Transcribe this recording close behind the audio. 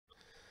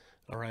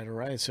All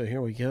right. So here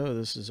we go.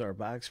 This is our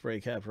box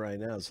break up right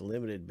now. It's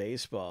limited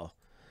baseball.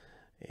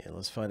 And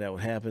let's find out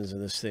what happens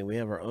in this thing. We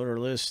have our owner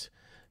list.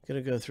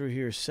 Going to go through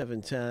here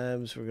 7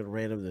 times. We're going to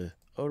random the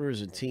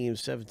owners and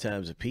teams 7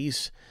 times a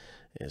piece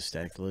and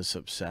stack the lists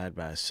up side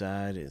by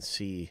side and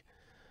see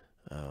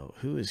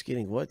who is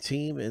getting what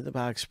team in the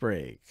box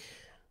break.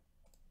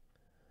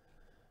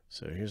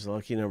 So here's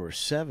lucky number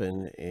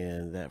 7,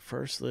 and that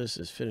first list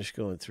is finished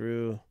going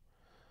through.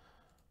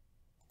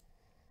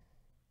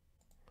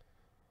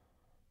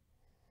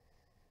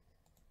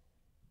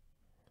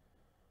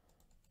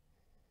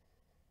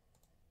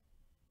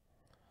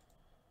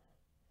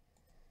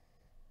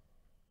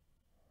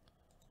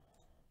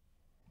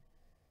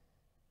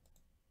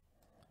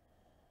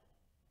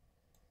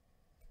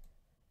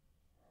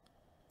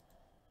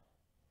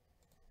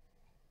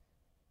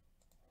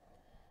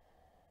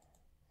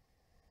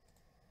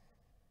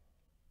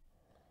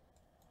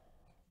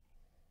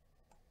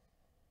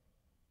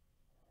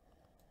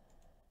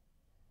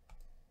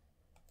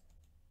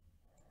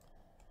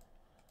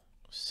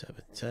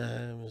 Seven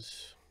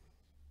times.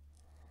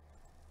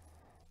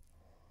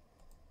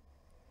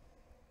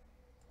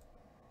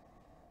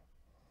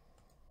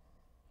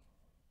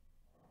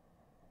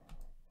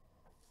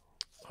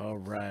 All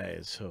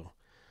right, so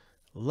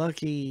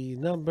lucky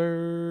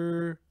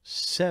number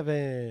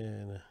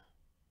 7.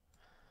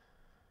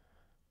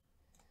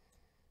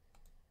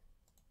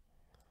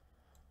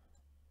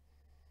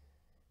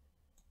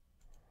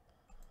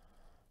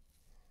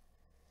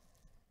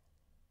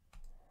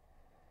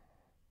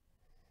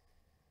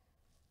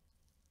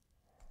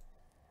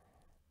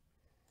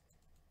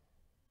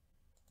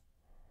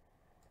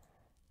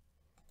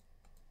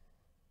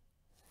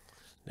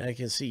 Now I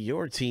can see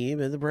your team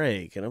in the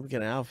break, and I'm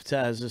going to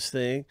alphabetize this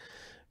thing.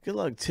 Good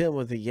luck, Tim,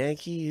 with the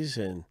Yankees,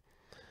 and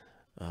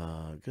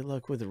good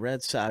luck with the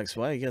Red Sox.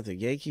 Wow, you got the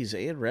Yankees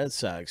and Red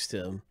Sox,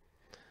 Tim.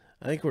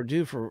 I think we're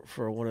due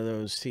for one of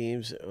those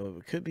teams.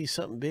 It could be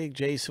something big,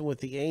 Jason,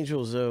 with the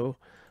Angels, though,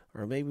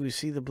 or maybe we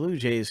see the Blue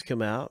Jays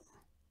come out.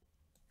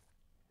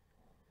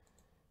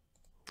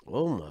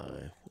 Oh,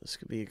 my. This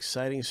could be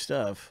exciting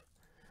stuff.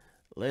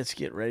 Let's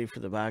get ready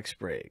for the box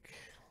break.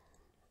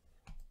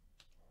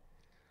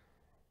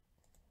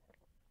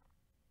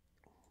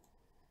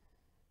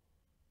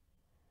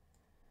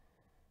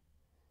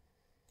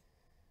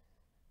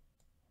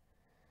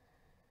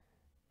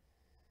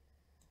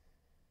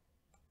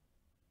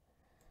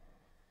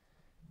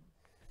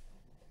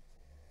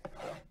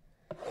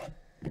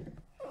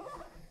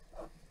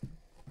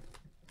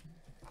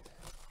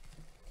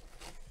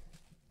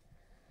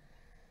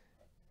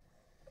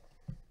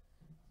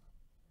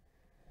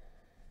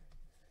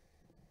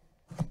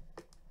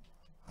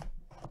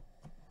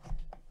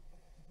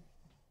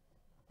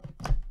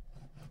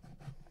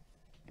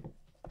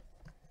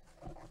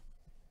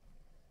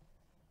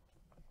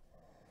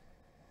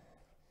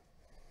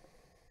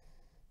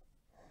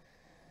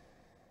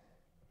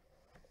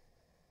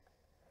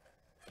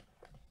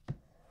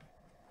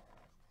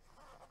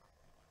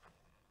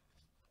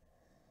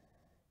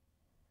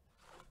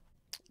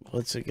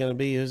 What's it going to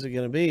be? Who's it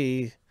going to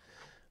be?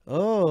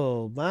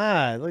 Oh,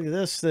 my. Look at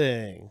this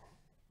thing.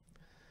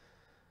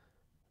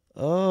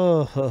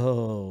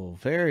 Oh,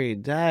 very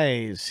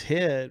nice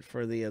hit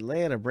for the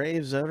Atlanta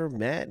Braves owner,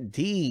 Matt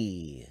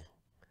D.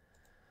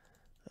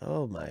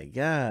 Oh, my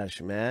gosh,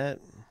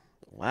 Matt.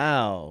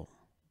 Wow.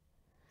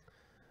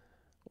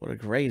 What a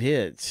great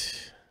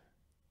hit.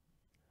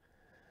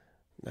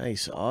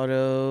 Nice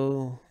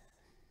auto.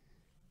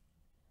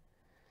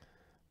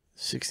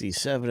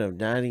 67 of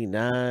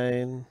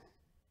 99.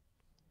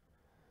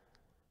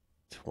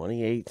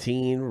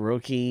 2018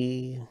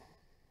 rookie.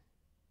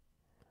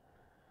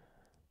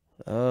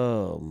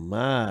 Oh,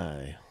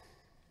 my.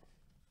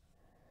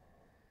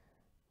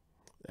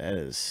 That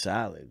is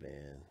solid,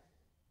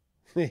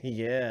 man.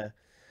 Yeah.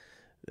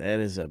 That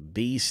is a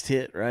beast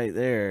hit right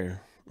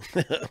there.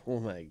 Oh,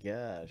 my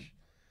gosh.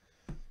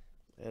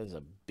 That is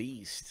a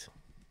beast.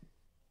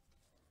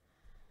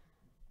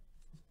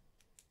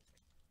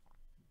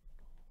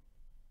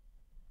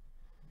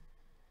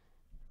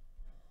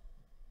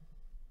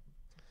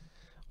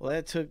 Well,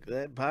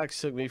 that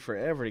box took me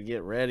forever to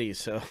get ready,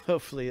 so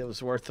hopefully it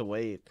was worth the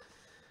wait.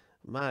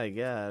 My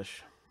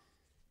gosh.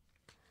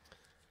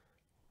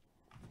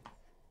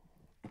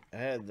 I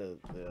had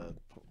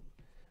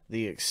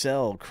the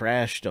Excel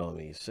crashed on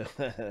me, so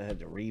I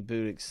had to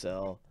reboot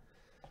Excel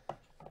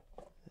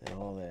and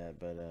all that.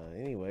 But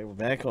anyway, we're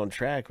back on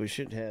track. We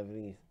shouldn't have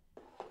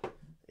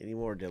any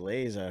more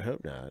delays. I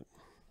hope not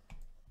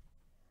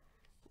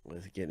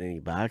with getting any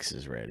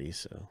boxes ready.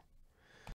 So.